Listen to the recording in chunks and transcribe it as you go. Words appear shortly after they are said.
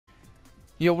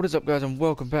Yo, what is up guys, and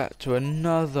welcome back to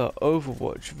another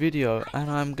Overwatch video. And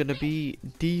I'm gonna be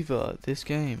Diva this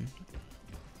game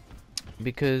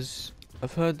because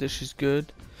I've heard that she's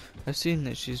good. I've seen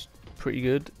that she's pretty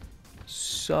good,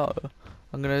 so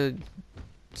I'm gonna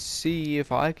see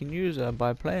if I can use her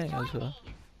by playing as her.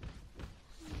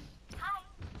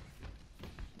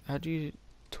 How do you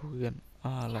talk again?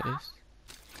 Ah, like this.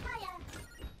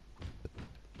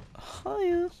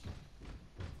 Hiya.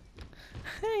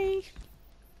 Hey.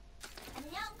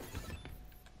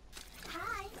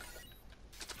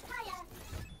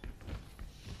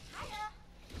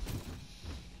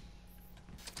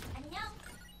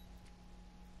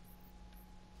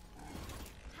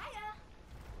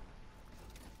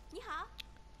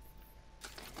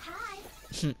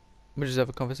 We just have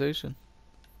a conversation.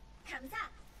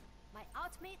 My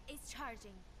ultimate is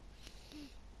charging.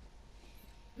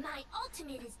 My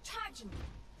ultimate is charging.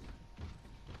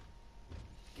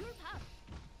 Group up.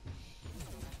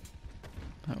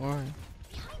 Don't worry.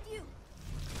 Behind you.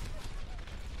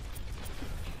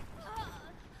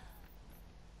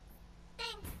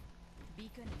 Thanks.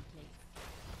 Beacon in place.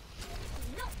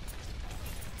 No.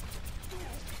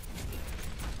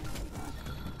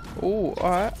 Oh,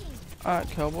 alright.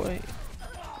 Alright, cowboy.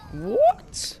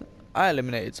 What? I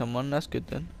eliminated someone, that's good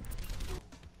then.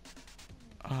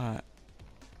 Alright.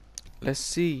 Let's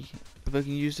see if I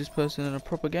can use this person in a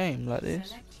proper game like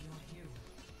this.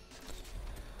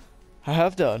 I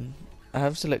have done. I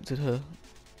have selected her.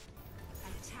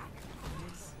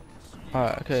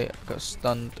 Alright, okay, I got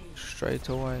stunned straight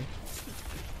away.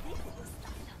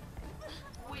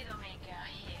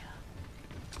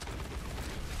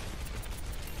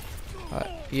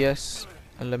 Yes,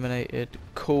 eliminated.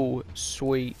 Cool,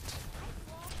 sweet.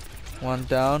 One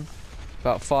down.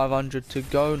 About 500 to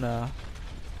go now.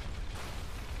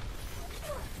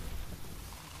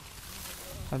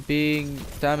 I'm being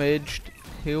damaged.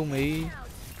 Heal me.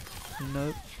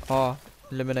 Nope. Ah,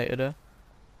 eliminated her.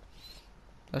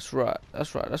 That's right.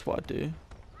 That's right. That's what I do.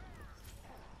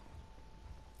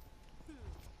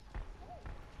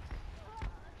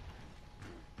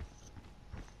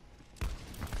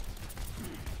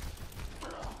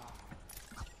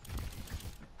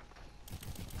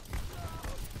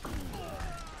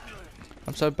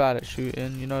 I'm so bad at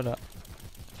shooting, you know that.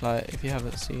 Like, if you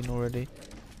haven't seen already.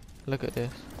 Look at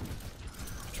this.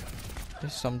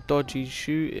 There's some dodgy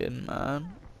shooting,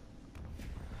 man.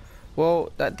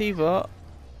 Well, that Diva,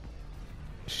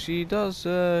 she does,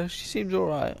 she seems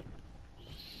alright.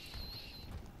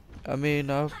 I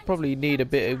mean, I probably need a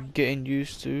bit of getting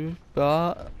used to,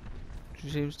 but she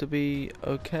seems to be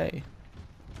okay.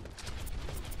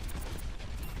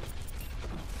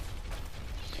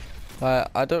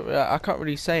 I can't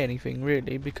really say anything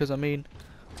really because I mean,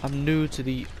 I'm new to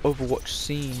the Overwatch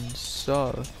scene,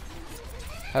 so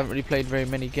I haven't really played very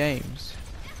many games.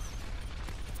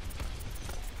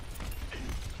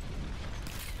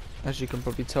 As you can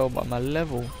probably tell by my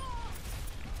level.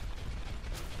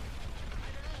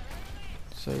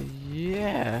 So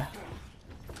yeah.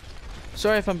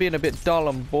 Sorry if I'm being a bit dull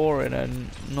and boring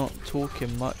and not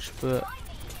talking much, but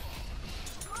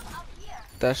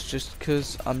that's just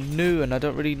because I'm new and I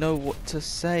don't really know what to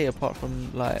say apart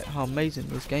from like how amazing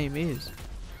this game is.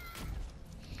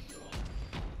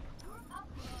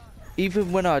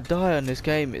 Even when I die on this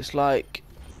game, it's like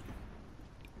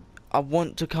I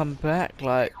want to come back.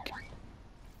 Like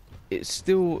it's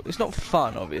not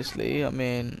fun, obviously. I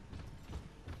mean,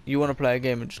 you want to play a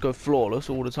game and just go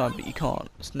flawless all the time, but you can't.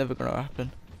 It's never gonna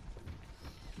happen.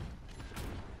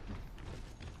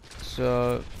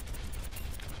 So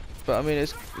but I mean,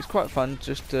 it's quite fun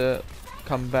just to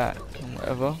come back and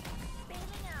whatever.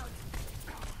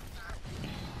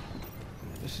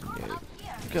 Listen,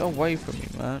 get away from me,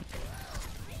 man.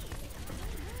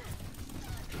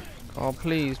 Oh,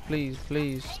 please, please,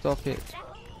 please, stop it.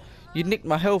 You nicked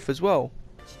my health as well.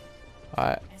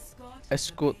 Alright,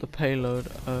 escort the payload.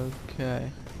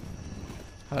 Okay.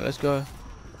 Alright, let's go.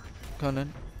 Come on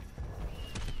then.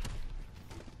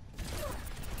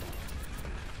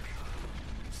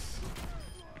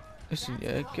 Listen,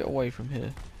 yeah, get away from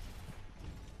here.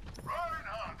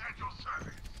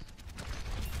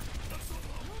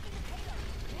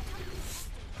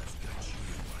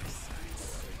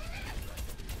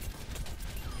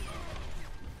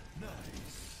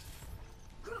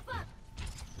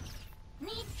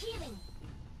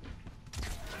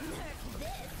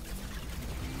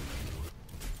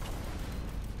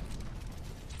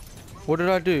 What did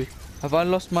I do? Have I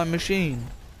lost my machine?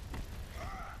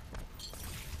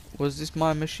 Was this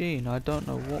my machine? I don't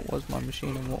know what was my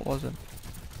machine and what wasn't.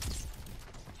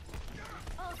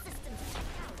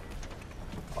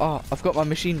 Oh, I've got my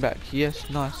machine back. Yes,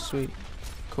 nice, sweet,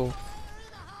 cool.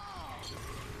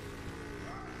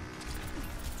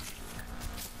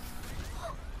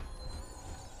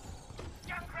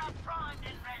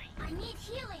 I need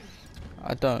healing.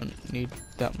 I don't need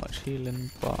that much healing,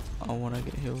 but I want to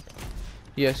get healed.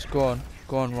 Yes, go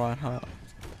on, Reinhardt.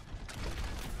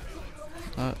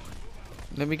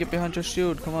 Let me get behind your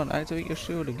shield. Come on, activate your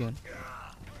shield again.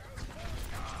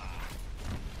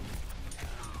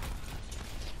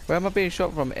 Where am I being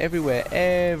shot from? Everywhere,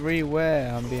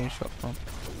 everywhere I'm being shot from.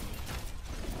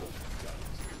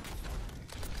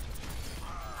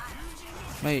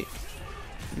 Mate,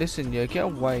 listen, yeah, get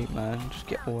away, man. Just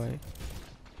get away.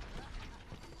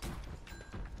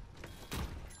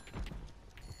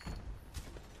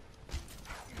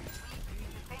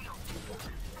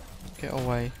 Get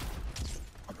away.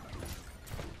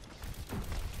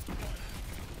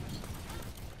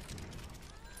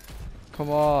 Come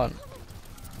on.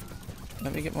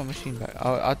 Let me get my machine back.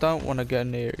 I don't want to get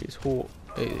near his hawk.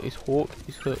 His hawk,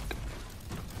 his hook.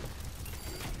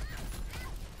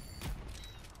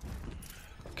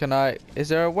 Can I? Is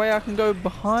there a way I can go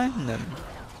behind them?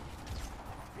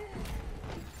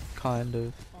 Kind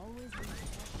of.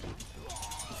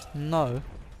 No.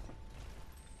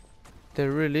 There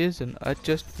really isn't. I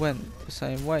just went the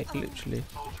same way, literally.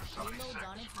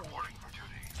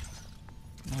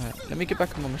 Alright, let me get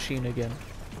back on my machine again.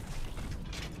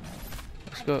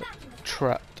 Let's go.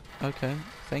 Trapped. Okay,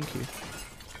 thank you.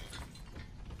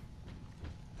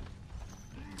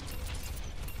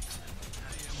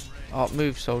 Oh,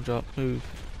 move, soldier, move.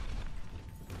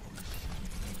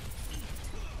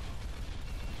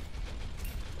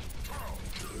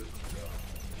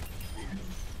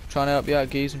 Trying to help you out,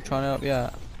 Geese. I'm trying to help you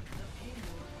out.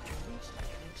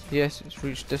 Yes, it's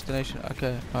reached destination.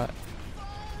 Okay, right.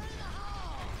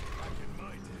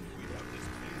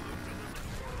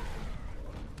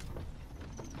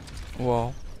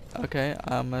 Whoa. Okay,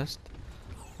 I almost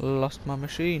lost my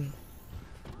machine.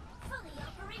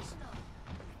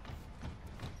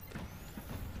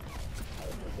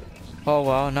 Oh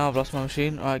wow, now I've lost my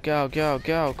machine. Alright, get out, get out,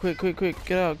 get out. Quick, quick, quick.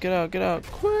 Get out, get out, get out.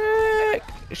 Quick!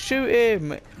 Shoot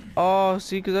him! Oh,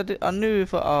 see, because I knew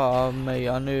if oh, mate,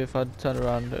 I knew if I'd turned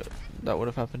around, that would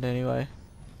have happened anyway.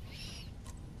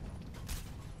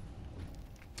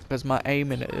 Because my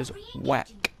aiming is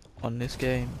whack on this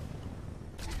game.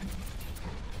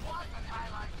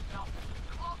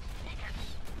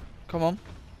 Come on.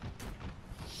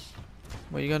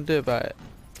 What are you going to do about it?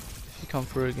 If you come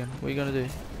through again, what are you going to do?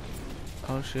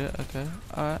 Oh shit, okay,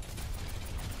 alright.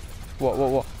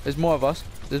 What? There's more of us.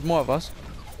 There's more of us.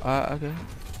 Alright, okay.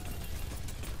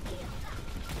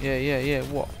 Yeah,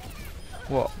 what?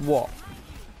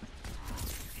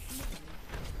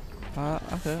 Alright,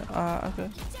 okay.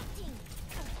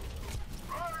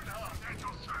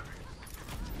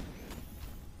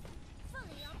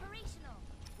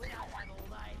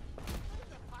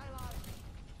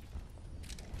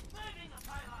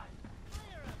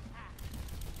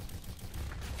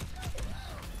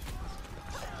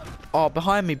 Oh,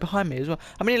 behind me as well.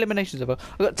 How many eliminations have I?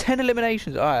 I've got 10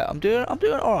 eliminations. Alright, I'm doing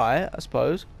alright, I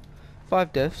suppose.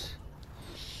 5 deaths.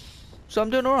 So I'm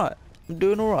doing alright.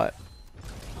 Doing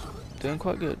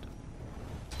quite good.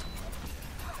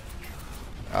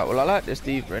 Alright, well I like this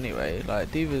D.Va anyway.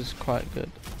 Like, D.Va's quite good.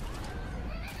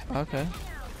 Okay.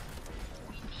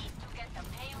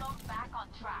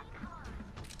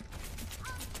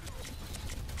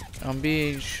 I'm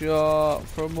being shot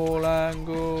from all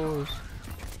angles.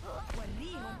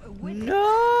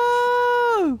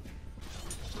 No!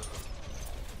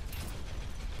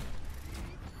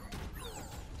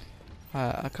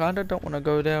 I kind of don't want to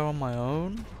go there on my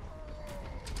own.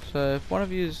 So if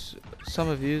some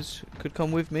of yous could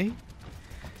come with me,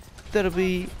 that'll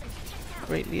be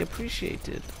greatly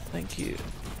appreciated. Thank you.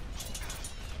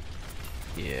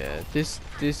 Yeah, this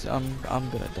I'm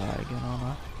gonna die again, aren't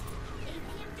I?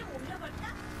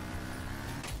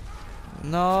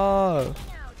 No.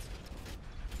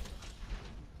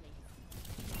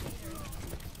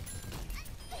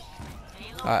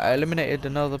 I eliminated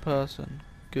another person.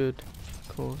 Good.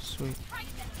 Cool. Sweet.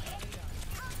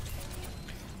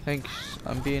 Thanks.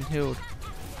 I'm being healed.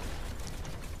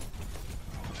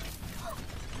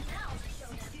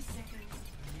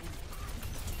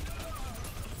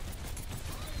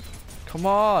 Come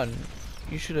on.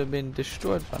 You should have been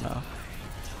destroyed by now.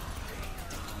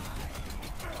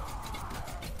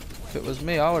 If it was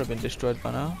me, I would have been destroyed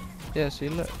by now. Yeah, see,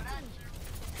 look.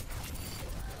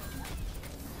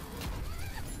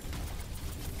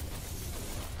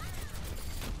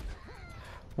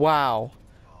 Wow.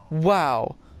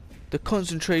 Wow. the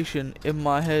concentration in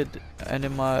my head and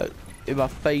in my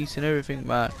face and everything,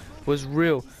 man, was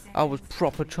real. I was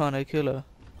proper trying to kill her.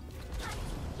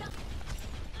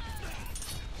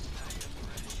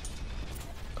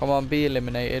 Come on, be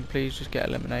eliminated, please. Just get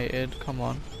eliminated. Come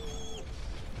on.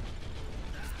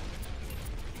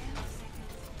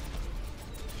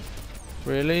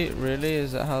 Really? Really?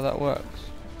 Is that how that works?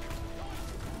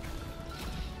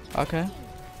 Okay.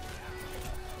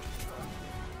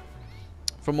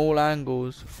 From all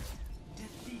angles.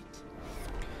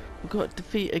 We got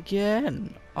defeat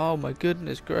again. Oh my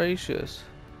goodness gracious.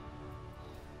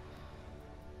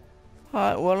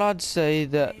 Alright, well I'd say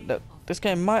that this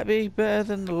game might be better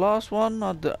than the last one.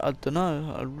 I don't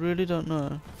know. I really don't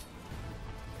know.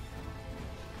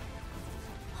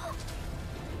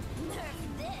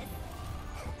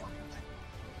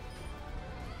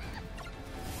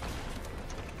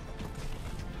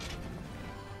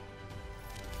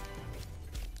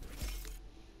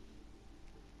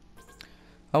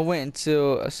 I'll wait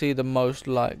until I see the most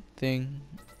liked thing.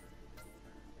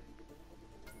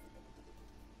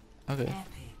 Okay,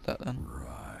 that then.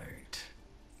 Right.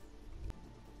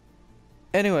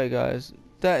 Anyway guys,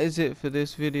 that is it for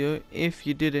this video. If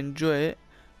you did enjoy it,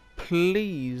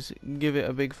 please give it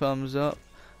a big thumbs up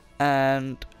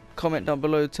and comment down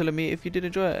below telling me if you did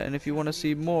enjoy it and if you want to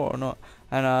see more or not.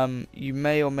 And you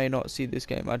may or may not see this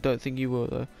game. I don't think you will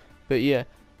though. But yeah,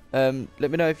 let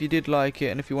me know if you did like it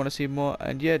and if you want to see more.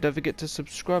 And yeah, don't forget to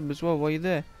subscribe as well while you're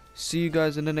there. See you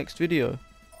guys in the next video.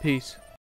 Peace.